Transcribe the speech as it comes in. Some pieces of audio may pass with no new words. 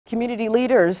Community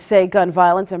leaders say gun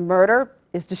violence and murder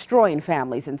is destroying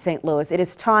families in St. Louis. It is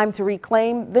time to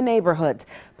reclaim the neighborhoods.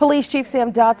 Police Chief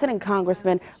Sam Dotson and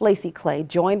Congressman Lacy Clay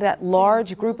joined that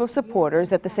large group of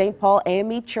supporters at the St. Paul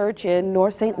AME Church in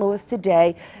North St. Louis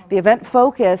today. The event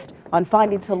focused on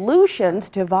finding solutions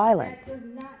to violence.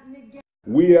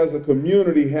 We as a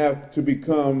community have to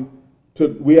come to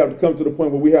the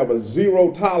point where we have a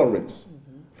zero tolerance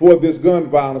for this gun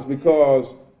violence,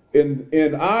 because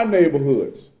in our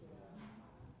neighborhoods,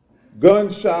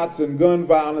 gunshots and gun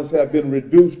violence have been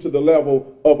reduced to the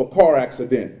level of a car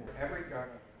accident.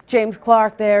 James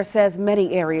Clark there says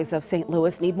many areas of St.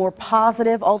 Louis need more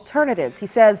positive alternatives. He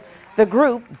says the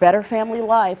group, Better Family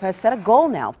Life, has set a goal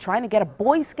now, trying to get a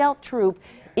Boy Scout troop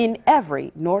in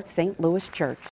every North St. Louis church.